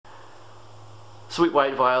Sweet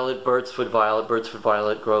white violet, bird's foot violet. Bird's foot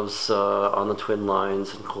violet grows on the twin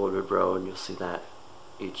lines in Cordwood Row, and you'll see that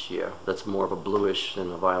each year. That's more of a bluish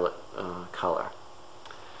than a violet color.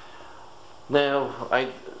 Now, I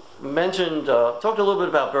mentioned, talked a little bit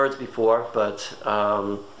about birds before, but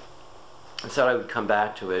I said I would come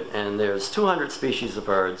back to it. And there's 200 species of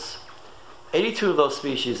birds. 82 of those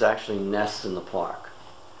species actually nest in the park.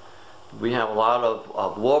 We have a lot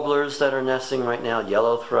of warblers that are nesting right now,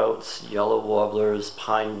 yellowthroats, yellow warblers,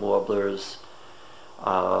 pine warblers.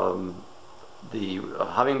 The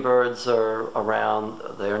hummingbirds are around,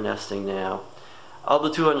 they're nesting now. Of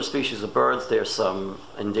the 200 species of birds, there's some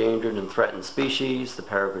endangered and threatened species. The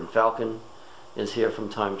peregrine falcon is here from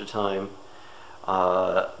time to time.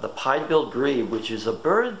 The pied-billed grebe, which is a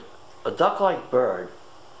bird, a duck-like bird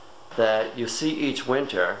that you see each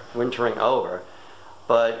winter, wintering over.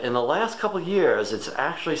 But in the last couple of years, it's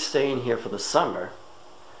actually staying here for the summer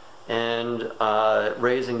and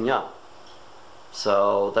raising young.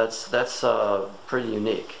 So that's pretty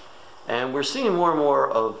unique. And we're seeing more and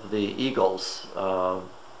more of the eagles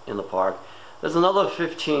in the park. There's another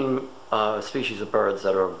 15 species of birds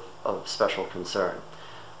that are of special concern.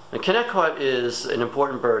 And Connecticut is an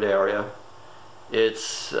important bird area.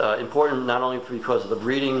 It's important not only because of the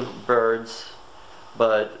breeding birds,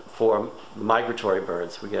 but for migratory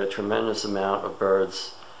birds. We get a tremendous amount of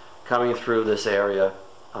birds coming through this area,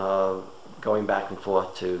 going back and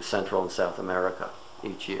forth to Central and South America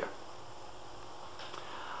each year.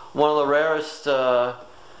 One of the rarest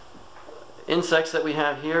insects that we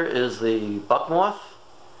have here is the buck moth,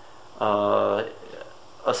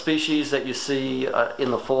 a species that you see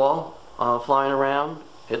in the fall flying around.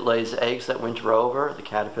 It lays eggs that winter over. The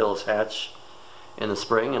caterpillars hatch in the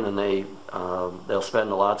spring, and then they'll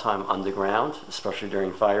spend a lot of time underground, especially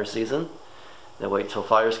during fire season. They'll wait till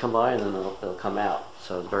fires come by, and then they'll come out.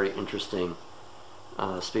 So it's a very interesting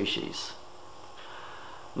species.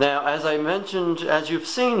 Now, as I mentioned, as you've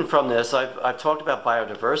seen from this, I've talked about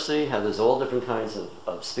biodiversity, how there's all different kinds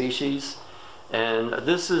of species, and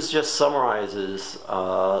this just summarizes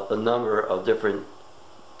the number of different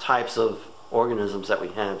types of organisms that we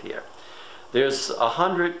have here. There's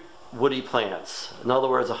 100 woody plants. In other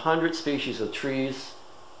words, 100 species of trees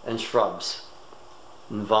and shrubs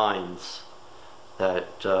and vines that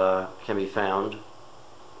can be found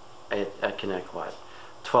at Connecticut.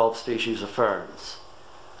 12 species of ferns.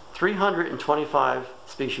 325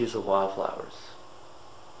 species of wildflowers.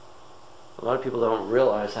 A lot of people don't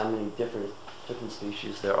realize how many different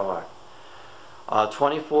species there are.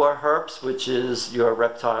 24 herps, which is your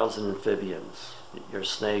reptiles and amphibians, your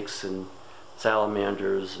snakes and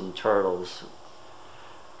salamanders and turtles.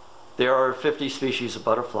 There are 50 species of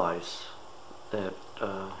butterflies that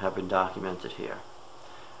have been documented here.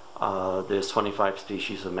 There's 25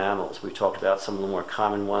 species of mammals. We talked about some of the more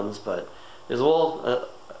common ones, but there's all,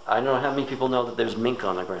 I don't know how many people know that there's mink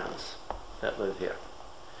on the grounds that live here.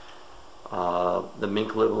 The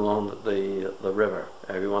mink live along the river.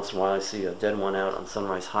 Every once in a while I see a dead one out on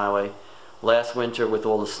Sunrise Highway. Last winter, with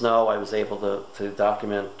all the snow, I was able to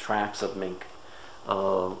document tracks of mink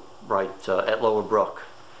right at Lower Brook.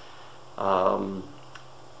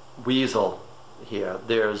 Weasel here.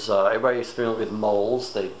 There's everybody's familiar with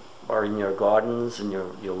moles. They are in your gardens and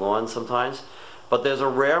your lawns sometimes. But there's a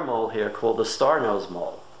rare mole here called the star-nosed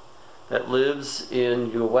mole that lives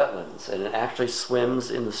in your wetlands, and it actually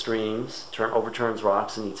swims in the streams, overturns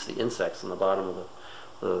rocks, and eats the insects on the bottom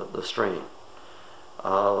of the stream.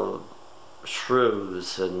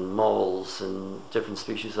 Shrews and moles and different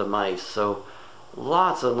species of mice. So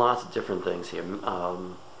lots and lots of different things here.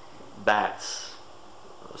 Bats,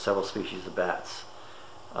 several species of bats.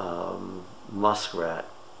 Muskrat.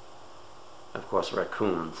 Of course,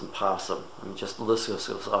 raccoons and possum. I mean, just the list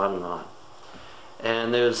goes on and on.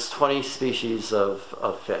 And there's 20 species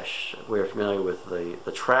of fish. We're familiar with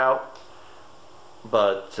the trout,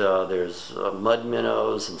 but there's mud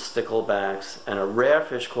minnows and sticklebacks, and a rare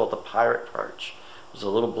fish called the pirate perch. There's a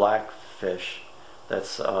little black fish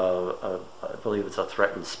that's, I believe it's a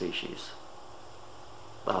threatened species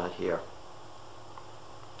here.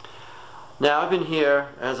 Now, I've been here,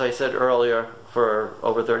 as I said earlier, for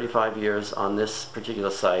over 35 years on this particular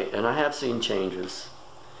site, and I have seen changes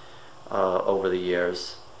over the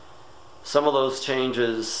years. Some of those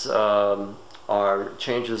changes are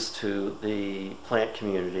changes to the plant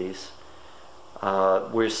communities.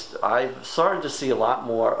 I've started to see a lot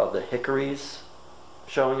more of the hickories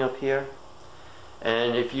showing up here,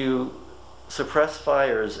 and if you suppress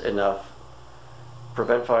fires enough,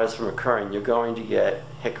 prevent fires from occurring, you're going to get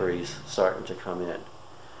hickories starting to come in.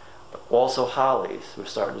 Also hollies. We're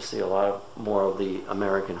starting to see a lot more of the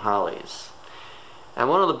American hollies. And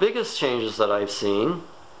one of the biggest changes that I've seen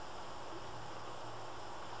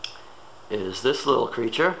is this little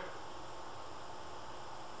creature,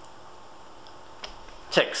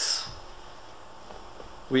 ticks.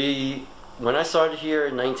 When I started here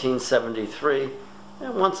in 1973,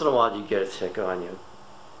 once in a while you get a tick on you.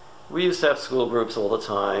 We used to have school groups all the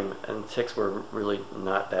time, and ticks were really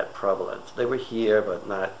not that prevalent. They were here, but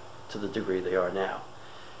not to the degree they are now.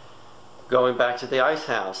 Going back to the ice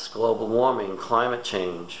house, global warming, climate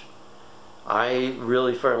change, I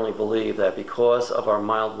really firmly believe that because of our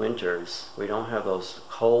mild winters, we don't have those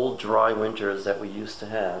cold, dry winters that we used to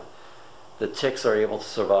have, the ticks are able to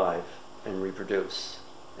survive and reproduce.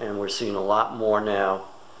 And we're seeing a lot more now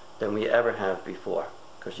than we ever have before,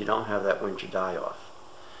 because you don't have that winter die-off.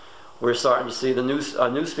 We're starting to see a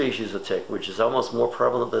new species of tick, which is almost more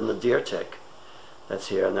prevalent than the deer tick that's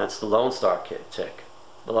here, and that's the Lone Star tick.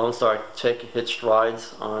 The Lone Star tick hitched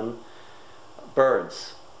rides on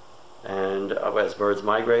birds. And as birds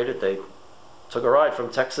migrated, they took a ride from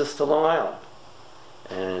Texas to Long Island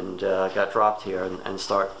and got dropped here and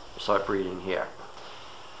start breeding here.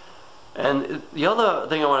 And the other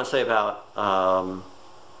thing I want to say about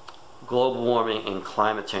global warming and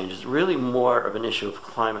climate change is really more of an issue of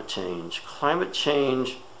climate change. Climate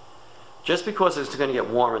change, just because it's going to get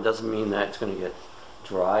warmer doesn't mean that it's going to get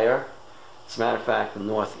drier. As a matter of fact, the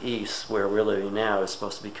Northeast, where we're living now, is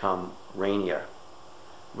supposed to become rainier.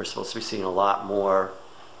 We're supposed to be seeing a lot more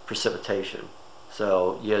precipitation.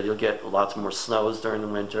 So yeah, you'll get lots more snows during the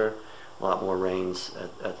winter, a lot more rains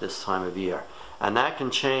at this time of year. And that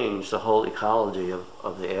can change the whole ecology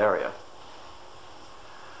of the area.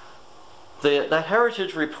 The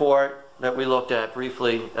heritage report that we looked at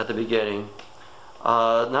briefly at the beginning,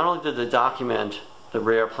 not only did they document the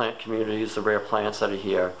rare plant communities, the rare plants that are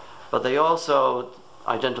here, but they also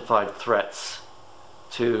identified threats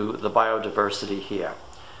to the biodiversity here.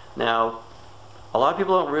 Now, a lot of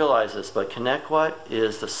people don't realize this, but Connecticut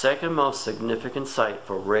is the second most significant site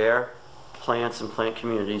for rare plants and plant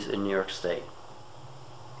communities in New York State.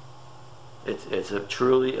 It's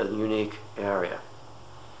truly a unique area.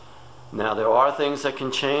 Now, there are things that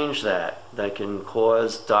can change that can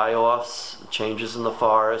cause die-offs, changes in the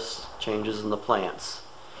forest, changes in the plants.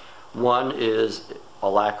 One is a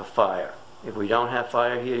lack of fire. If we don't have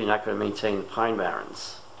fire here, you're not going to maintain pine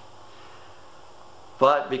barrens.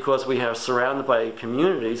 But because we are surrounded by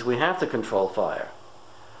communities, we have to control fire.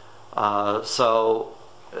 So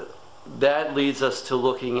that leads us to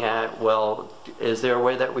looking at, well, is there a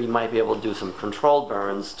way that we might be able to do some controlled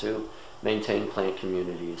burns to maintain plant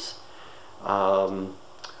communities?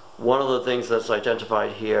 One of the things that's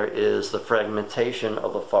identified here is the fragmentation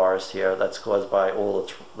of the forest here that's caused by all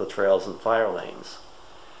the trails and fire lanes.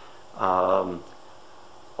 A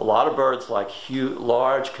lot of birds like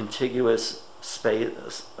large contiguous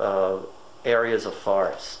areas of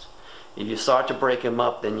forest. If you start to break them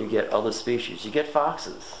up, then you get other species. You get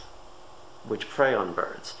foxes, which prey on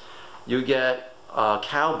birds. You get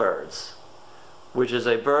cowbirds, which is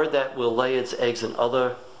a bird that will lay its eggs in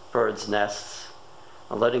other birds' nests,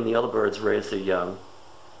 letting the other birds raise their young.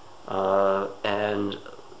 And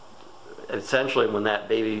essentially, when that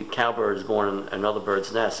baby cowbird is born in another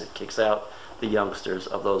bird's nest, it kicks out the youngsters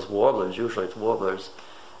of those warblers, usually it's warblers,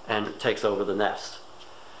 and takes over the nest.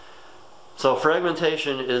 So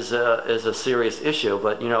fragmentation is a serious issue,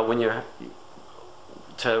 but you know, when you're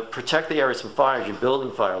to protect the areas from fires, you're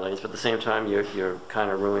building fire lanes, but at the same time you're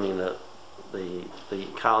kind of ruining the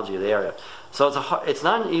ecology of the area. So it's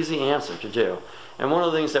not an easy answer to do. And one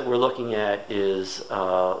of the things that we're looking at is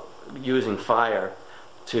using fire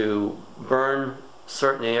to burn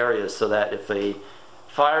certain areas so that if a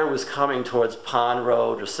fire was coming towards Pond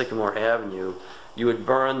Road or Sycamore Avenue, you would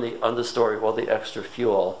burn the understory or the extra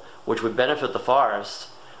fuel, which would benefit the forest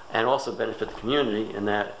and also benefit the community in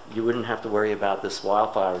that you wouldn't have to worry about this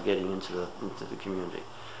wildfire getting into the community.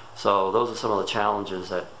 So those are some of the challenges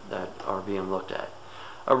that are being looked at.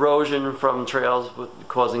 Erosion from trails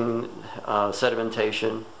causing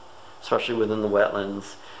sedimentation, especially within the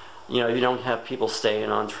wetlands. You know, you don't have people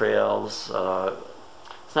staying on trails.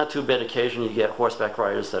 It's not too bad. Occasionally you get horseback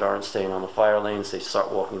riders that aren't staying on the fire lanes. They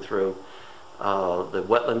start walking through the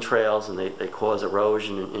wetland trails, and they cause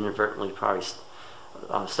erosion and inadvertently probably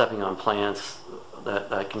stepping on plants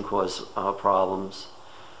that can cause problems.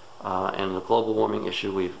 And the global warming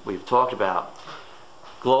issue we've talked about.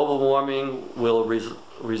 Global warming will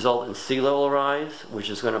result in sea level rise, which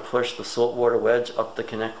is going to push the saltwater wedge up the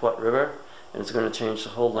Connecticut River, and it's going to change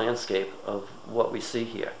the whole landscape of what we see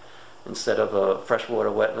here. Instead of freshwater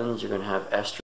wetlands, you're going to have estuaries.